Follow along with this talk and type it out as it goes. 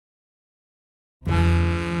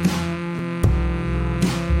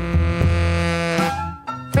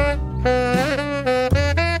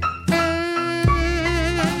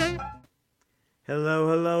Hello,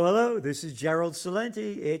 hello, hello. This is Gerald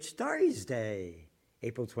Salenti. It's Thursday,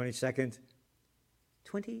 April 22nd,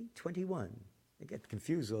 2021. I get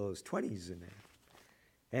confused with all those 20s in there.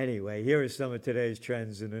 Anyway, here are some of today's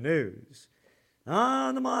trends in the news.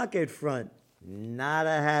 On the market front, not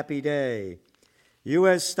a happy day.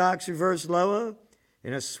 U.S. stocks reversed lower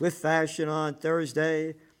in a swift fashion on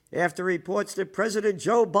Thursday after reports that President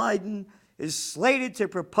Joe Biden is slated to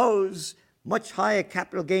propose much higher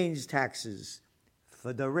capital gains taxes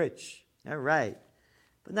for the rich. All right.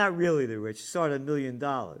 But not really the rich. Sort of $1 million.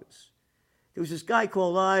 There was this guy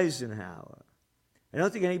called Eisenhower. I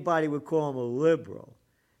don't think anybody would call him a liberal.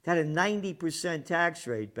 It had a 90% tax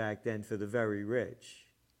rate back then for the very rich.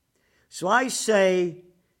 So I say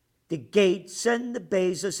the Gates and the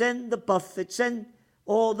Bezos and the Buffetts and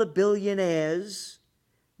all the billionaires,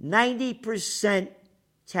 90%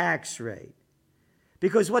 tax rate.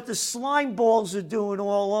 Because what the slime balls are doing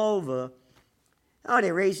all over,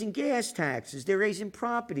 they're raising gas taxes. They're raising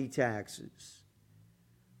property taxes.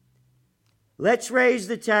 Let's raise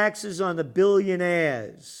the taxes on the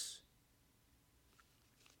billionaires.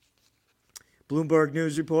 Bloomberg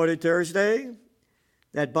News reported Thursday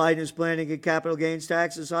that Biden is planning a capital gains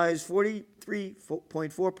tax as high as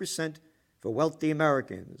 43.4% for wealthy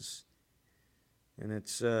Americans. And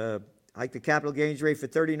it's hike the capital gains rate for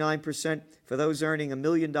 39% for those earning $1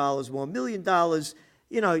 million. Well, $1 million,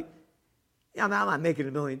 I'm not making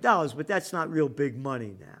 $1 million, but that's not real big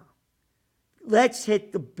money now. Let's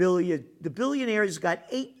hit the billion. The billionaires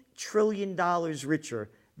got $8 trillion richer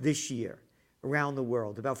this year around the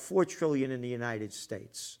world, about $4 trillion in the United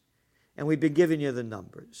States. And we've been giving you the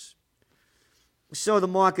numbers. So the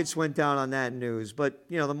markets went down on that news, but,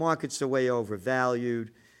 the markets are way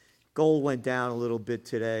overvalued. Gold went down a little bit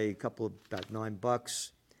today, about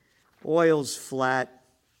 $9. Oil's flat.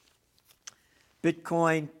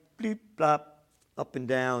 Bitcoin, bleep, blop, up and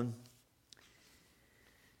down.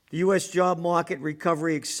 The U.S. job market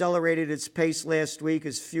recovery accelerated its pace last week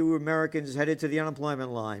as fewer Americans headed to the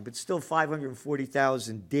unemployment line, but still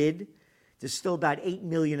 540,000 did. There's still about 8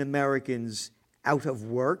 million Americans out of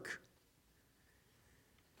work.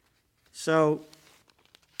 So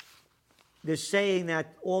they're saying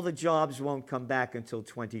that all the jobs won't come back until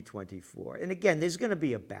 2024. And again, there's going to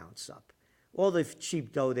be a bounce up. All the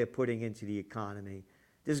cheap dough they're putting into the economy,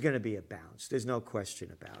 there's going to be a bounce. There's no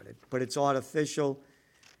question about it. But it's artificial.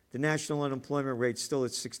 The national unemployment rate's still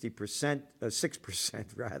at 6%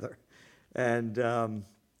 rather. And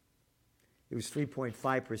it was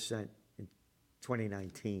 3.5% in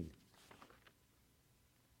 2019.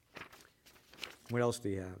 What else do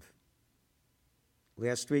you have?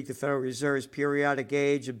 Last week, the Federal Reserve's periodic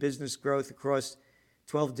gauge of business growth across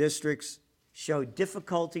 12 districts showed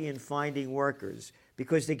difficulty in finding workers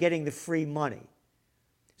because they're getting the free money.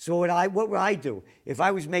 So what would I do? If I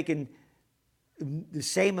was making the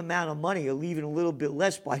same amount of money or even a little bit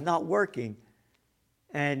less by not working,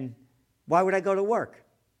 and why would I go to work?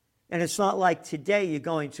 And it's not like today you're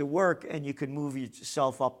going to work and you can move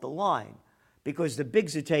yourself up the line because the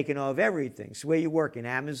bigs are taking over everything. So where you working?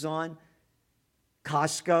 Amazon?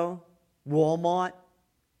 Costco, Walmart,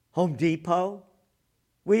 Home Depot.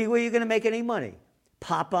 Where are you going to make any money?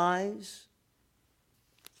 Popeyes.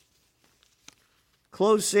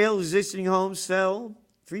 Closed sales, existing homes fell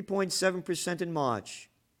 3.7% in March.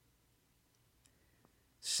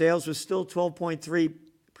 Sales were still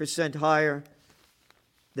 12.3% higher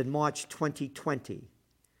than March 2020.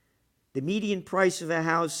 The median price of a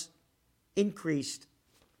house increased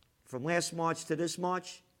from last March to this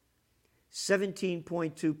March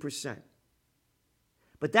 17.2%.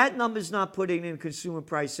 But that number's not putting in consumer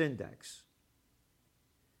price index.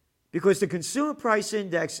 Because the consumer price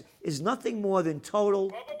index is nothing more than total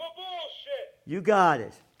bullshit. You got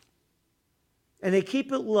it. And they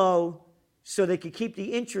keep it low so they could keep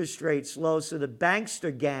the interest rates low so the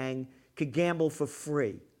bankster gang could gamble for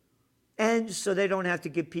free. And so they don't have to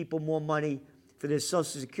give people more money for their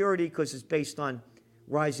Social Security because it's based on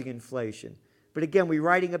rising inflation. But again, we're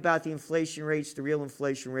writing about the inflation rates, the real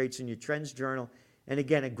inflation rates in your Trends Journal. And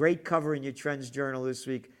again, a great cover in your Trends Journal this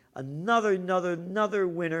week. Another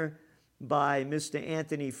winner by Mr.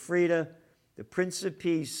 Anthony Freda, the Prince of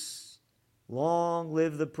Peace. Long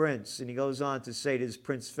live the Prince. And he goes on to say to his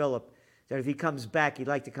Prince Philip that if he comes back, he'd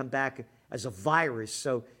like to come back as a virus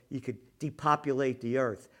so he could depopulate the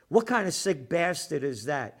earth. What kind of sick bastard is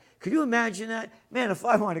that? Could you imagine that? Man, if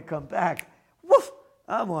I want to come back, woof!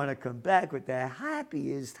 I want to come back with the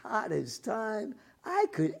happiest, hottest time I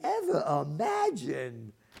could ever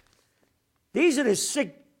imagine. These are the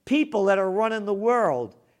sick people that are running the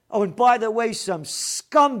world. Oh, and by the way, some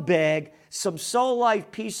scumbag, some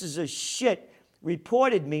soul-life pieces of shit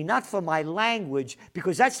reported me, not for my language,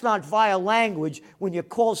 because that's not vile language when you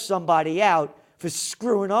call somebody out for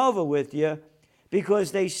screwing over with you,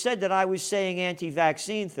 because they said that I was saying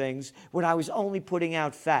anti-vaccine things when I was only putting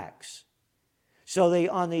out facts. So they,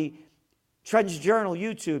 on the Trends Journal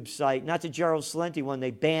YouTube site, not the Gerald Celente one,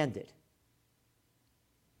 they banned it.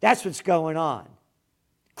 That's what's going on.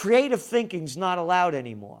 Creative thinking's not allowed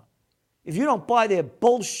anymore. If you don't buy their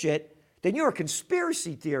bullshit, then you're a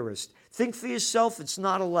conspiracy theorist. Think for yourself, it's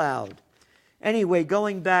not allowed. Anyway,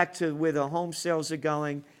 going back to where the home sales are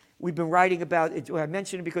going, we've been writing about it. I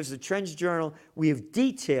mentioned it because the Trends Journal, we have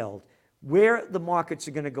detailed where the markets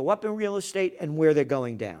are going to go up in real estate and where they're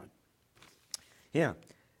going down. Yeah.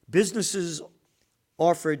 Businesses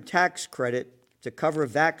offered tax credit to cover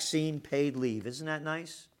vaccine paid leave. Isn't that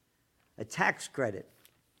nice? A tax credit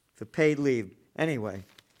for paid leave. Anyway,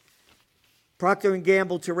 Procter &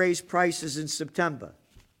 Gamble to raise prices in September.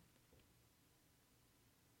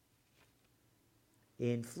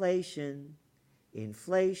 Inflation,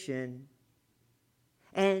 inflation,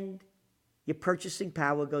 and your purchasing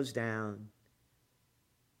power goes down.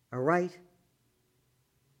 All right?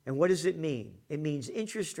 And what does it mean? It means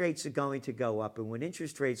interest rates are going to go up, and when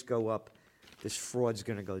interest rates go up, this fraud's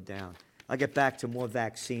going to go down. I'll get back to more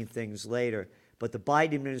vaccine things later, but the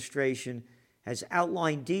Biden administration has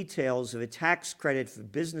outlined details of a tax credit for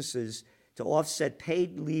businesses to offset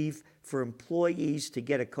paid leave for employees to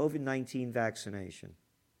get a COVID-19 vaccination.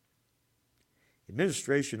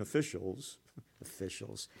 Administration officials,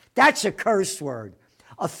 that's a curse word.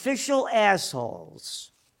 Official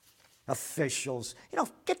assholes. Officials.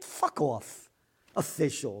 Get the fuck off.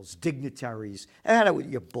 Officials, dignitaries. And out with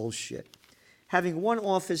your bullshit. Having one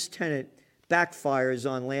office tenant backfires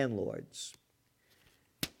on landlords.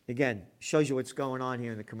 Again, shows you what's going on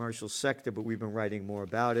here in the commercial sector, but we've been writing more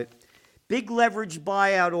about it. Big leverage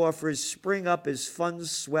buyout offers spring up as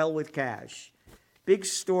funds swell with cash. Big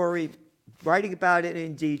story, writing about it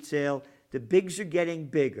in detail. The bigs are getting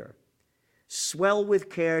bigger. Swell with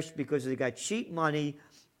cash because they got cheap money.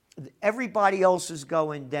 Everybody else is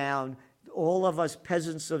going down. All of us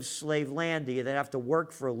peasants of Slavelandia that have to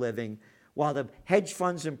work for a living, while the hedge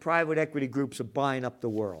funds and private equity groups are buying up the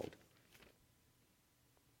world.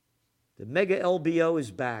 The mega LBO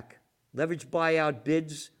is back. Leveraged buyout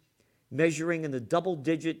bids measuring in the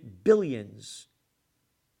double-digit billions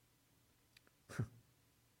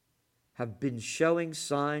have been showing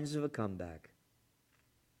signs of a comeback.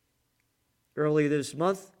 Earlier this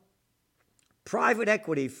month, private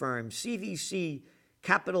equity firm CVC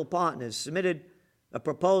Capital Partners submitted a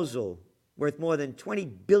proposal worth more than $20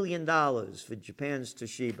 billion for Japan's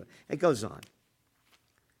Toshiba. It goes on.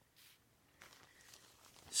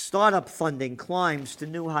 Startup funding climbs to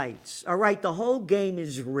new heights. All right, the whole game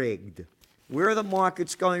is rigged. Where are the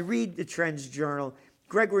markets going? Read the Trends Journal.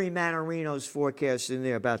 Gregory Mannarino's forecast in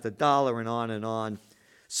there about the dollar and on and on.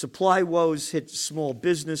 Supply woes hit small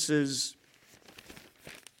businesses.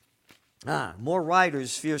 More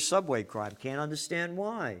riders fear subway crime. Can't understand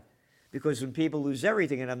why. Because when people lose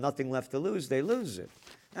everything and have nothing left to lose, they lose it.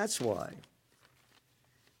 That's why.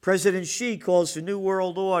 President Xi calls for New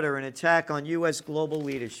World Order, an attack on U.S. global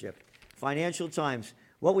leadership. Financial Times.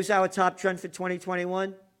 What was our top trend for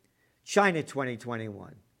 2021? China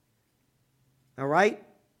 2021. All right?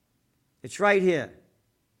 It's right here.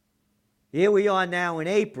 Here we are now in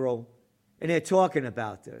April, and they're talking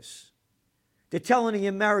about this. They're telling the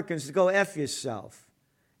Americans to go F yourself.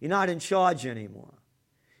 You're not in charge anymore.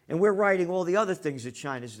 And we're writing all the other things that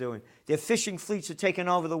China's doing. Their fishing fleets are taking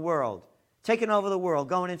over the world. Taking over the world,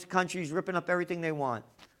 going into countries, ripping up everything they want.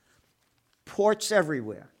 Ports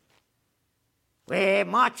everywhere. We're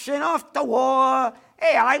marching off the war.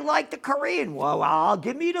 Hey, I like the Korean War. Well,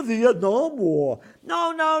 give me the Vietnam War.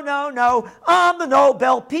 No. I'm the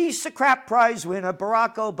Nobel Peace Prize winner,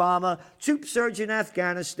 Barack Obama, troop surge in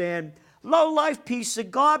Afghanistan, low-life piece of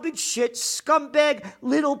garbage shit, scumbag,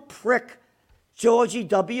 little prick, George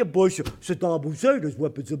W. Bush. Saddam Hussein has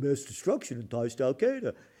weapons of mass destruction and ties to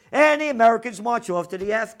Al-Qaeda. And the Americans march off to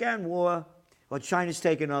the Afghan war while China's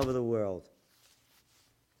taking over the world.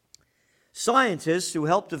 Scientists who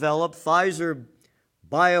helped develop Pfizer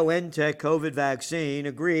BioNTech COVID vaccine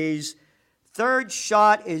agrees third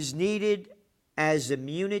shot is needed as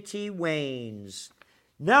immunity wanes.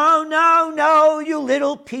 No, you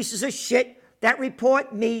little pieces of shit that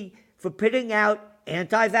report me for putting out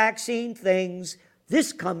anti-vaccine things.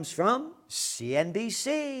 This comes from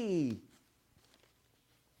CNBC.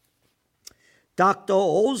 Dr.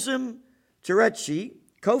 Ozim Turecki,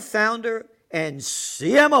 co-founder and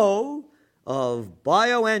CMO of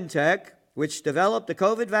BioNTech, which developed the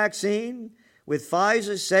COVID vaccine with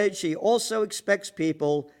Pfizer said she also expects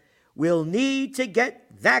people will need to get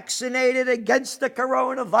vaccinated against the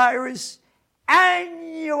coronavirus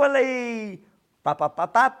annually. Ba, ba, ba,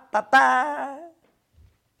 ba, ba, ba.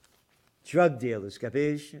 Drug dealers,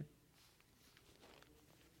 capisce?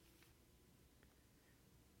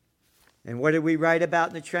 And what did we write about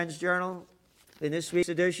in the Trends Journal in this week's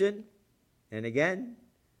edition? And again,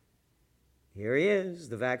 here he is,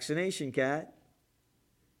 the vaccination cat.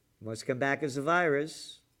 Must come back as a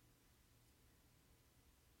virus.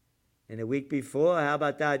 And a week before, how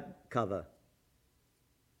about that cover?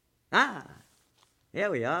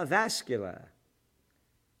 Here we are, vascular.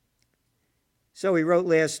 So we wrote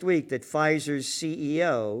last week that Pfizer's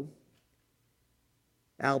CEO,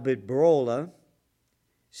 Albert Bourla,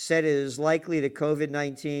 said it is likely that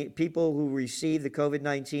people who receive the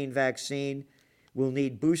COVID-19 vaccine will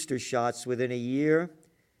need booster shots within a year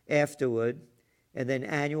afterward, and then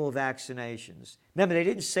annual vaccinations. Remember, they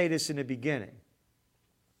didn't say this in the beginning.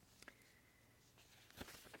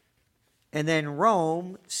 And then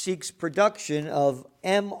Rome seeks production of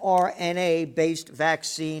mRNA-based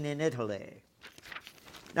vaccine in Italy.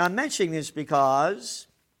 Now, I'm mentioning this because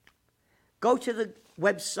go to the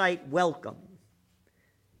website Wellcome.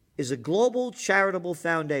 Is a global charitable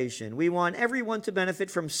foundation. We want everyone to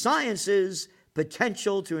benefit from science's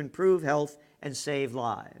potential to improve health and save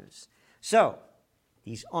lives. So,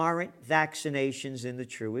 these aren't vaccinations in the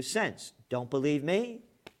truest sense. Don't believe me?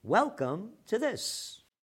 Welcome to this.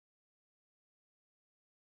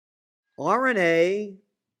 RNA,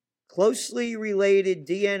 closely related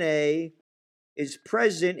DNA, is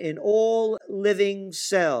present in all living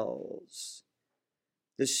cells.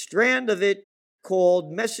 The strand of it,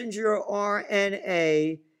 called messenger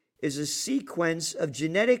RNA, is a sequence of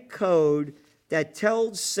genetic code that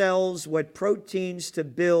tells cells what proteins to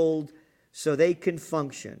build so they can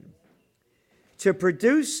function. To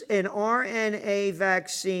produce an RNA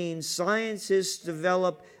vaccine, scientists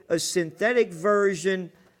develop a synthetic version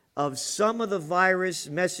of some of the virus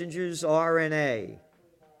messenger's RNA.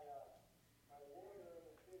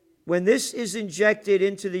 When this is injected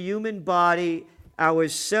into the human body, our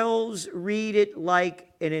cells read it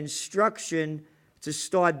like an instruction to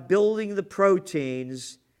start building the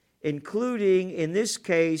proteins, including, in this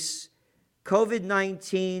case,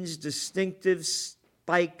 COVID-19's distinctive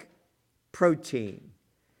spike protein.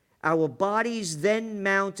 Our bodies then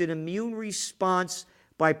mount an immune response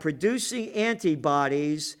by producing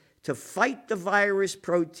antibodies to fight the virus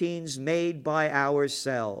proteins made by our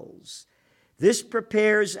cells. This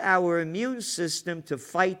prepares our immune system to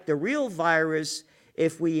fight the real virus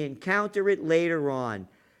if we encounter it later on.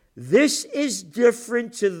 This is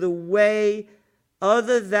different to the way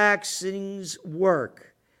other vaccines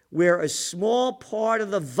work, where a small part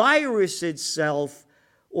of the virus itself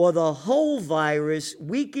or the whole virus,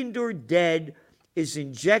 weakened or dead, is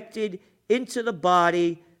injected into the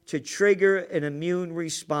body to trigger an immune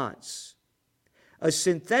response. A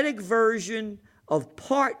synthetic version of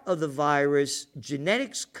part of the virus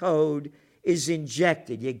genetics code is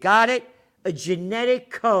injected. You got it? A genetic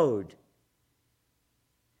code.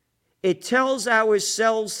 It tells our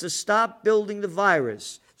cells to stop building the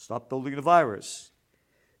virus. Stop building the virus.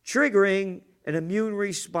 Triggering an immune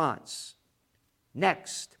response.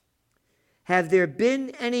 Next, have there been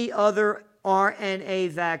any other RNA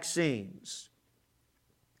vaccines?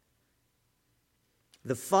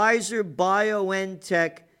 The Pfizer,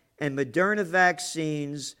 BioNTech, and Moderna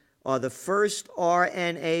vaccines are the first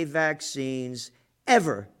RNA vaccines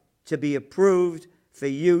ever to be approved for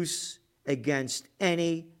use against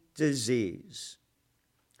any disease.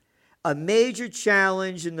 A major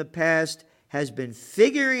challenge in the past has been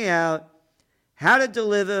figuring out how to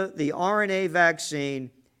deliver the RNA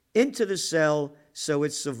vaccine into the cell so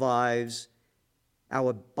it survives.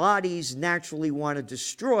 Our bodies naturally want to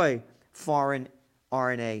destroy foreign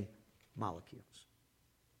RNA molecules.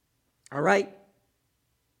 All right?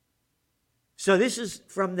 So this is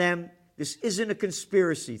from them. This isn't a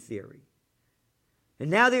conspiracy theory.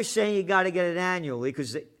 And now they're saying you got to get it annually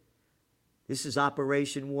because this is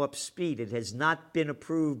Operation Warp Speed. It has not been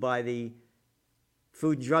approved by the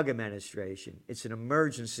Food and Drug Administration. It's an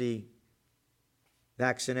emergency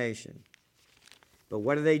vaccination. But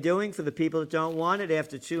what are they doing for the people that don't want it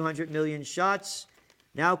after 200 million shots?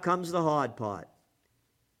 Now comes the hard part.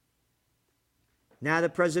 Now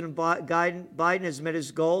that President Biden has met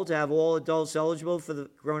his goal to have all adults eligible for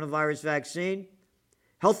the coronavirus vaccine,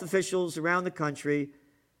 health officials around the country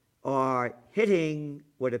are hitting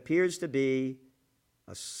what appears to be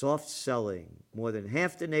a soft selling. More than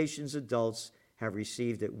half the nation's adults have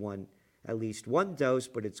received at least one dose,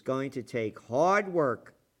 but it's going to take hard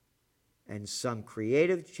work and some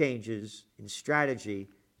creative changes in strategy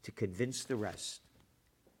to convince the rest.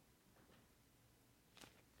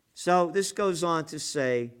 So this goes on to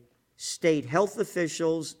say, state health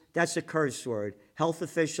officials, that's a curse word. Health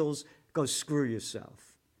officials, go screw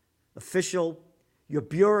yourself. Official, you're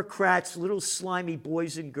bureaucrats, little slimy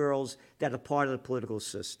boys and girls that are part of the political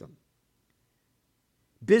system.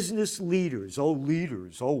 Business leaders,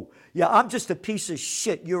 oh, yeah, I'm just a piece of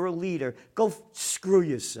shit, you're a leader. Go screw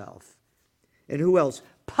yourself. And who else?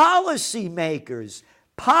 Policymakers.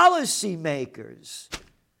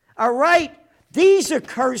 All right? These are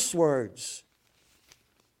curse words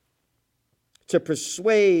to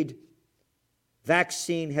persuade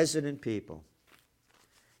vaccine hesitant people.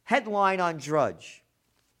 Headline on Drudge.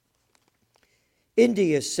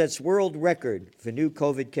 India sets world record for new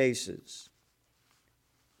COVID cases.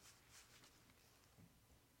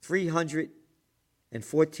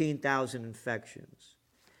 314,000 infections.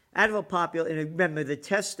 Out of a and remember, the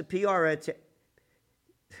tests, the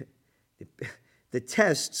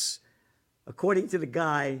tests, according to the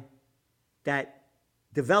guy that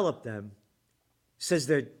developed them, says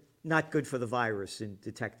they're not good for the virus in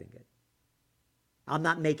detecting it. I'm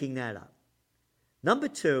not making that up. Number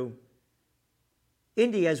two,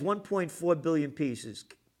 India has 1.4 billion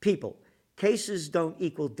people. Cases don't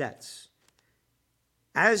equal deaths.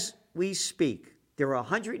 As we speak, there are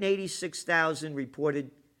 186,000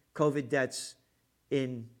 reported COVID deaths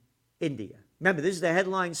in India. Remember, this is the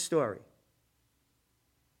headline story.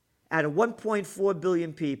 Out of 1.4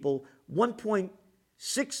 billion people,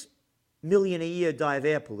 1.6 million a year die of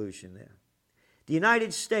air pollution there. The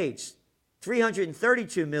United States,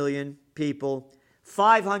 332 million people,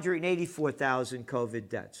 584,000 COVID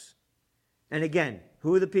deaths. And again,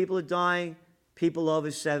 who are the people that are dying? People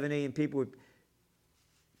over 70 and people with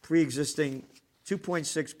pre-existing,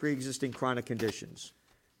 2.6 pre-existing chronic conditions.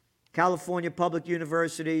 California public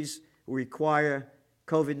universities require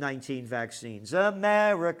COVID-19 vaccines.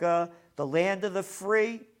 America, the land of the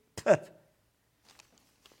free.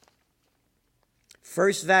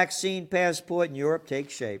 First vaccine passport in Europe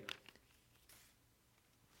takes shape.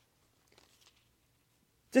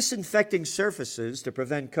 Disinfecting surfaces to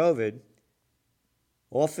prevent COVID,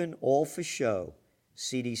 often all for show.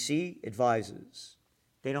 CDC advises.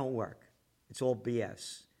 They don't work. It's all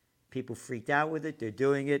BS. People freaked out with it. They're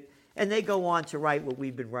doing it. And they go on to write what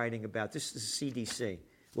we've been writing about. This is the CDC,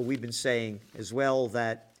 what we've been saying as well,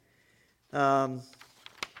 that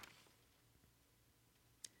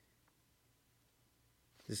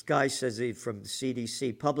this guy says from the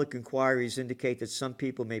CDC, public inquiries indicate that some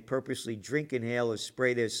people may purposely drink, inhale, or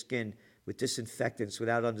spray their skin with disinfectants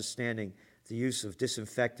without understanding the use of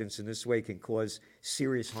disinfectants in this way can cause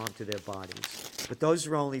serious harm to their bodies. But those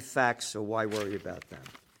are only facts, so why worry about them?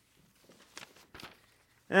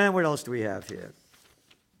 And what else do we have here?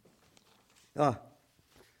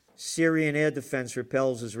 Syrian air defense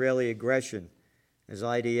repels Israeli aggression as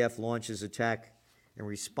IDF launches attack in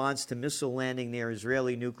response to missile landing near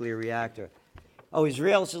Israeli nuclear reactor. Oh,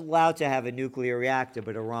 Israel's allowed to have a nuclear reactor,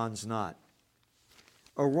 but Iran's not.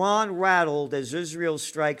 Iran rattled as Israel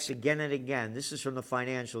strikes again and again. This is from the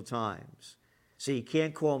Financial Times. So you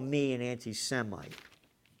can't call me an anti-Semite.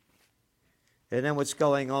 And then what's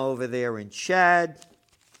going on over there in Chad.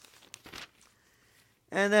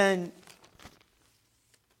 And then,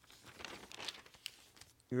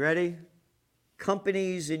 you ready?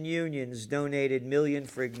 Companies and unions donated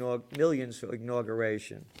millions for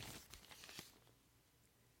inauguration.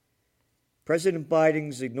 President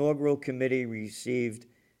Biden's inaugural committee received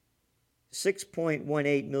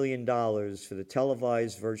 $6.18 million for the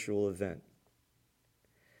televised virtual event.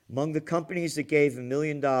 Among the companies that gave $1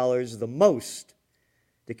 million, the most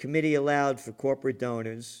the committee allowed for corporate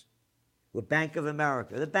donors were Bank of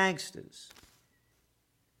America, the banksters,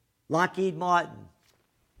 Lockheed Martin,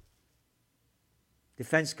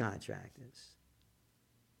 defense contractors.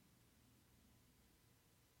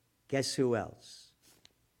 Guess who else?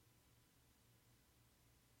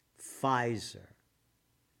 Pfizer.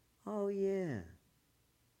 Oh, yeah.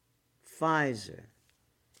 Pfizer.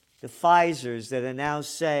 The Pfizers that are now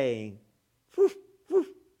saying, woof, woof,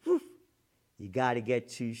 woof, you got to get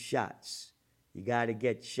 2 shots. You got to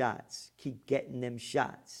get shots. Keep getting them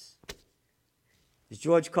shots. As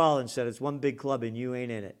George Carlin said, it's one big club and you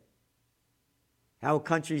ain't in it. Our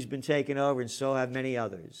country's been taken over and so have many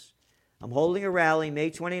others. I'm holding a rally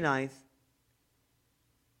May 29th in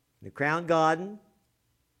the Crown Garden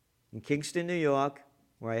in Kingston, New York,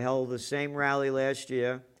 where I held the same rally last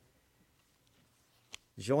year.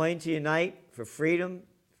 Join to Unite for Freedom,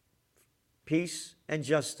 Peace, and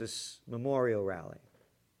Justice Memorial Rally.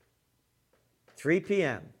 3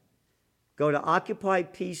 p.m. go to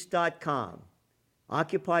occupypeace.com,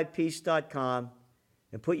 occupypeace.com,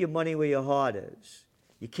 and put your money where your heart is.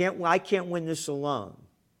 I can't win this alone.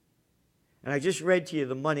 And I just read to you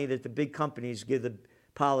the money that the big companies give the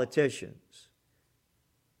politicians.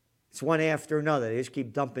 It's one after another. They just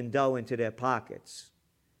keep dumping dough into their pockets.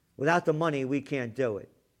 Without the money, we can't do it.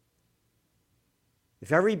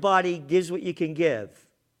 If everybody gives what you can give,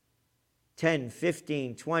 $10,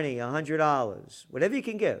 $15, $20, $100, whatever you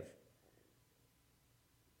can give,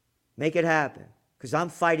 make it happen. Because I'm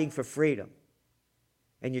fighting for freedom.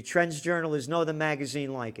 And your Trends Journal is no other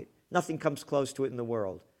magazine like it. Nothing comes close to it in the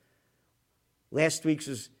world. Last week's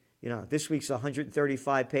was, this week's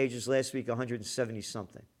 135 pages, last week 170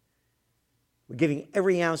 something. We're giving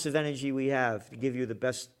every ounce of energy we have to give you the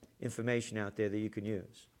best information out there that you can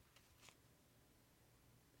use.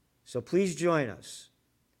 So please join us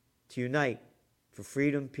to unite for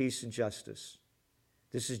freedom, peace, and justice.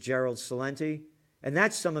 This is Gerald Celente, and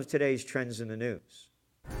that's some of today's trends in the news.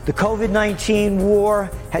 The COVID-19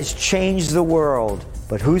 war has changed the world,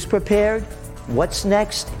 but who's prepared? What's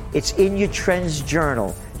next? It's in your Trends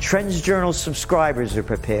Journal. Trends Journal subscribers are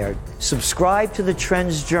prepared. Subscribe to the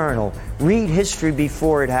Trends Journal. Read history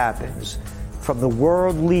before it happens. From the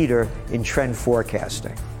world leader in trend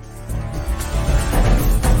forecasting.